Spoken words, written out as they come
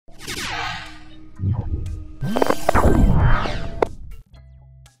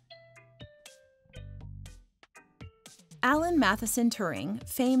Alan Mathison Turing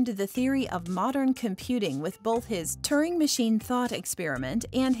famed the theory of modern computing with both his Turing machine thought experiment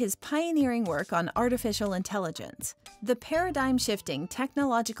and his pioneering work on artificial intelligence. The paradigm-shifting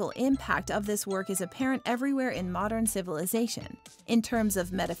technological impact of this work is apparent everywhere in modern civilization. In terms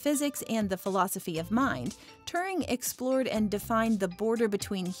of metaphysics and the philosophy of mind, Turing explored and defined the border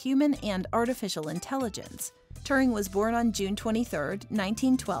between human and artificial intelligence. Turing was born on June 23,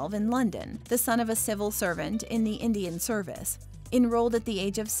 1912 in London, the son of a civil servant in the Indian service. Enrolled at the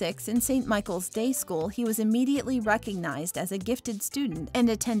age of 6 in St. Michael's Day School, he was immediately recognized as a gifted student and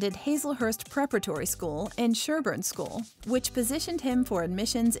attended Hazelhurst Preparatory School and Sherborne School, which positioned him for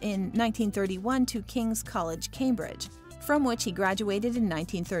admissions in 1931 to King's College, Cambridge, from which he graduated in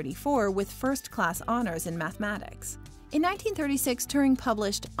 1934 with first-class honors in mathematics. In 1936, Turing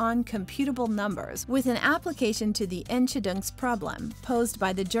published On Computable Numbers with an application to the Entscheidungsproblem posed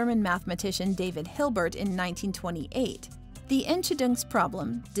by the German mathematician David Hilbert in 1928. The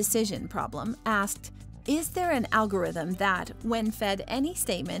Entscheidungsproblem, decision problem, asked, is there an algorithm that, when fed any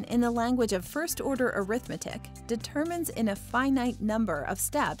statement in the language of first-order arithmetic, determines in a finite number of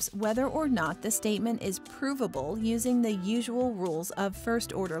steps whether or not the statement is provable using the usual rules of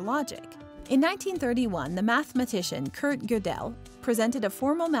first-order logic? In 1931, the mathematician Kurt Gödel presented a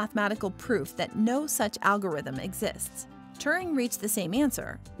formal mathematical proof that no such algorithm exists. Turing reached the same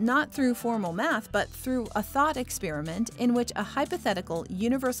answer, not through formal math, but through a thought experiment in which a hypothetical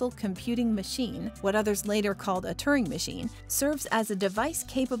universal computing machine, what others later called a Turing machine, serves as a device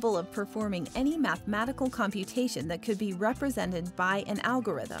capable of performing any mathematical computation that could be represented by an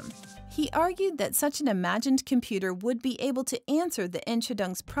algorithm. He argued that such an imagined computer would be able to answer the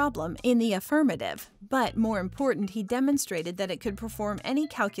Entscheidungsproblem in the affirmative, but more important, he demonstrated that it could perform any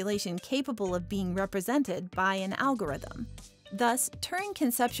calculation capable of being represented by an algorithm. Thus, Turing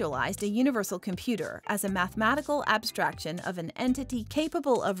conceptualized a universal computer as a mathematical abstraction of an entity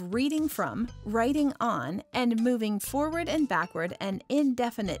capable of reading from, writing on, and moving forward and backward an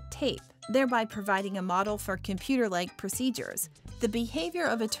indefinite tape, thereby providing a model for computer-like procedures. The behavior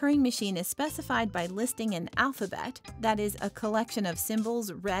of a Turing machine is specified by listing an alphabet, that is, a collection of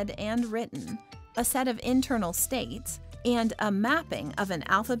symbols read and written, a set of internal states, and a mapping of an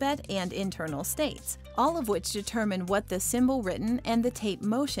alphabet and internal states, all of which determine what the symbol written and the tape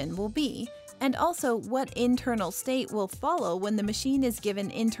motion will be, and also what internal state will follow when the machine is given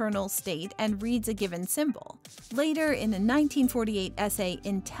internal state and reads a given symbol. Later, in a 1948 essay,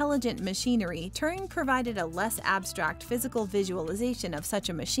 Intelligent Machinery, Turing provided a less abstract physical visualization of such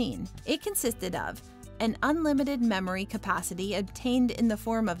a machine. It consisted of an unlimited memory capacity obtained in the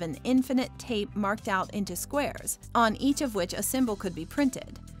form of an infinite tape marked out into squares, on each of which a symbol could be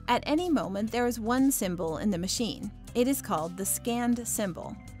printed. At any moment, there is one symbol in the machine. It is called the scanned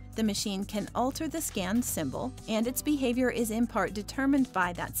symbol. The machine can alter the scanned symbol, and its behavior is in part determined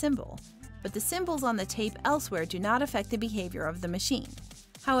by that symbol. But the symbols on the tape elsewhere do not affect the behavior of the machine.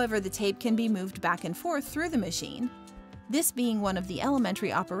 However, the tape can be moved back and forth through the machine, this being one of the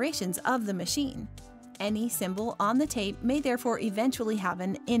elementary operations of the machine. Any symbol on the tape may therefore eventually have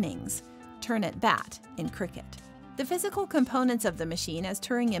an innings, turn at bat in cricket. The physical components of the machine, as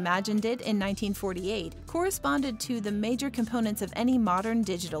Turing imagined it in 1948, corresponded to the major components of any modern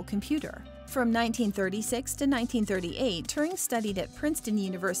digital computer. From 1936 to 1938, Turing studied at Princeton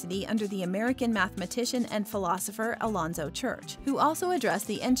University under the American mathematician and philosopher Alonzo Church, who also addressed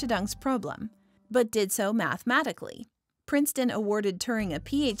the Entscheidungsproblem, but did so mathematically. Princeton awarded Turing a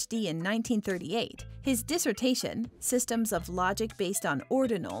PhD in 1938. His dissertation, Systems of Logic Based on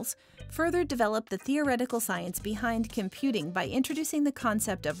Ordinals, further developed the theoretical science behind computing by introducing the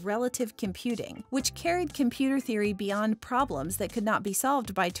concept of relative computing, which carried computer theory beyond problems that could not be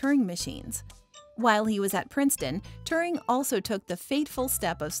solved by Turing machines. While he was at Princeton, Turing also took the fateful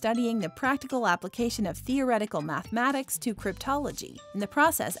step of studying the practical application of theoretical mathematics to cryptology, in the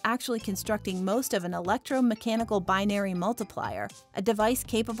process actually constructing most of an electromechanical binary multiplier, a device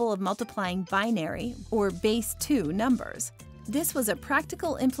capable of multiplying binary, or base 2, numbers. This was a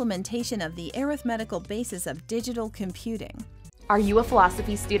practical implementation of the arithmetical basis of digital computing. Are you a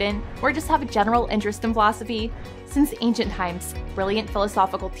philosophy student, or just have a general interest in philosophy? Since ancient times, brilliant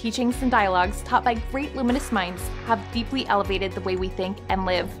philosophical teachings and dialogues taught by great luminous minds have deeply elevated the way we think and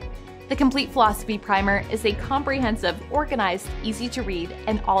live. The Complete Philosophy Primer is a comprehensive, organized, easy-to-read,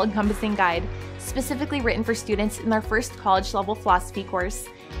 and all-encompassing guide specifically written for students in their first college-level philosophy course,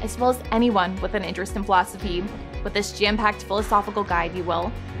 as well as anyone with an interest in philosophy. With this jam-packed philosophical guide, you will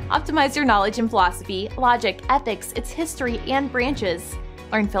optimize your knowledge in philosophy, logic, ethics, its history, and branches,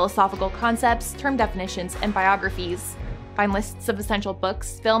 Learn philosophical concepts, term definitions, and biographies. Find lists of essential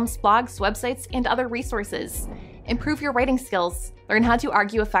books, films, blogs, websites, and other resources. Improve your writing skills, learn how to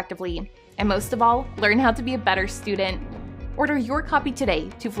argue effectively, and most of all, learn how to be a better student. Order your copy today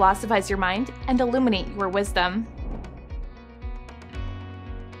to philosophize your mind and illuminate your wisdom.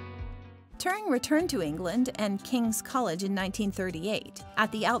 Turing returned to England and King's College in 1938.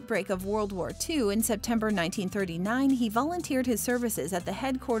 At the outbreak of World War II in September 1939, he volunteered his services at the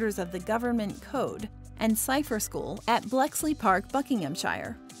headquarters of the Government Code and Cipher School at Bletchley Park,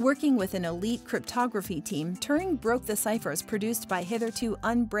 Buckinghamshire. Working with an elite cryptography team, Turing broke the ciphers produced by hitherto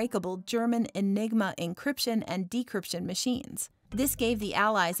unbreakable German Enigma encryption and decryption machines. This gave the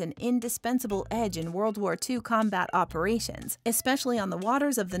Allies an indispensable edge in World War II combat operations, especially on the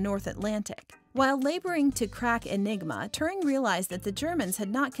waters of the North Atlantic. While laboring to crack Enigma, Turing realized that the Germans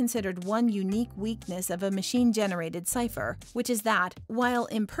had not considered one unique weakness of a machine-generated cipher, which is that, while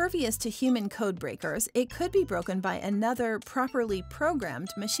impervious to human code breakers, it could be broken by another, properly programmed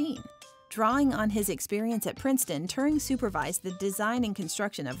machine. Drawing on his experience at Princeton, Turing supervised the design and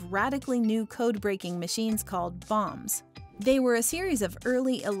construction of radically new code-breaking machines called bombs. They were a series of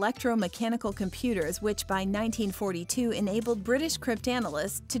early electromechanical computers which by 1942 enabled British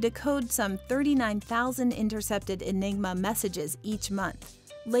cryptanalysts to decode some 39,000 intercepted Enigma messages each month.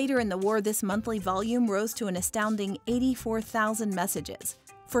 Later in the war, this monthly volume rose to an astounding 84,000 messages.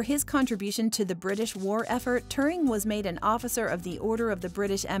 For his contribution to the British war effort, Turing was made an Officer of the Order of the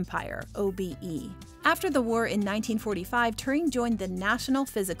British Empire, OBE. After the war in 1945, Turing joined the National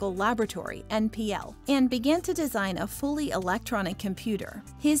Physical Laboratory, NPL, and began to design a fully electronic computer.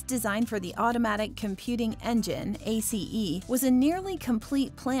 His design for the Automatic Computing Engine, ACE, was a nearly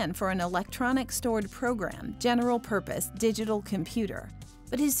complete plan for an electronic stored program, general-purpose digital computer.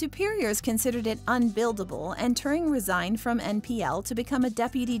 But his superiors considered it unbuildable, and Turing resigned from NPL to become a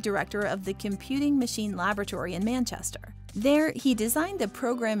deputy director of the Computing Machine Laboratory in Manchester. There, he designed the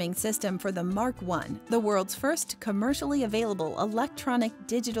programming system for the Mark I, the world's first commercially available electronic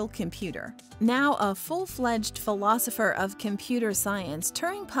digital computer. Now a full-fledged philosopher of computer science,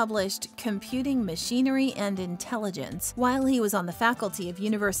 Turing published Computing Machinery and Intelligence while he was on the faculty of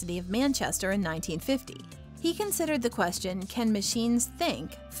University of Manchester in 1950. He considered the question, can machines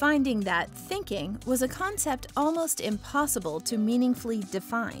think, finding that thinking was a concept almost impossible to meaningfully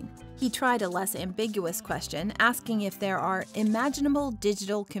define. He tried a less ambiguous question, asking if there are imaginable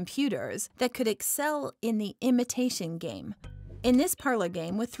digital computers that could excel in the imitation game. In this parlor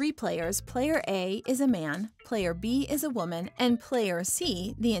game with 3 players, player A is a man, player B is a woman, and player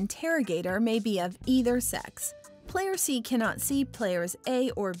C, the interrogator, may be of either sex. Player C cannot see players A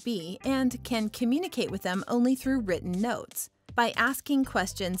or B and can communicate with them only through written notes. By asking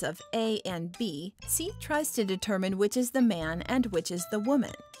questions of A and B, C tries to determine which is the man and which is the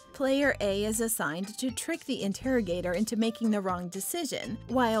woman. Player A is assigned to trick the interrogator into making the wrong decision,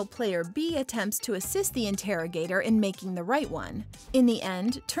 while player B attempts to assist the interrogator in making the right one. In the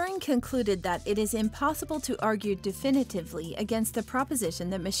end, Turing concluded that it is impossible to argue definitively against the proposition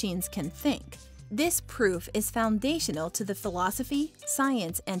that machines can think. This proof is foundational to the philosophy,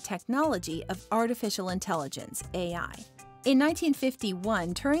 science, and technology of artificial intelligence, AI. In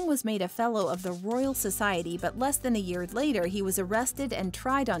 1951, Turing was made a Fellow of the Royal Society, but less than a year later he was arrested and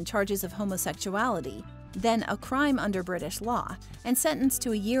tried on charges of homosexuality, then a crime under British law, and sentenced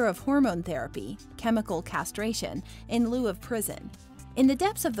to a year of hormone therapy, chemical castration, in lieu of prison. In the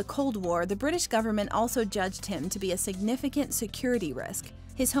depths of the Cold War, the British government also judged him to be a significant security risk,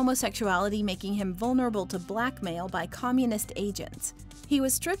 his homosexuality making him vulnerable to blackmail by communist agents. He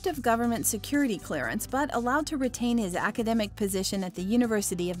was stripped of government security clearance but allowed to retain his academic position at the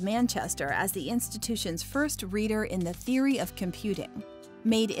University of Manchester as the institution's first reader in the theory of computing.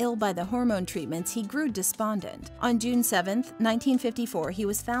 Made ill by the hormone treatments, he grew despondent. On June 7, 1954, he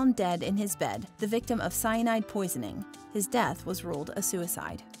was found dead in his bed, the victim of cyanide poisoning. His death was ruled a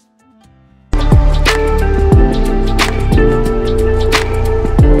suicide.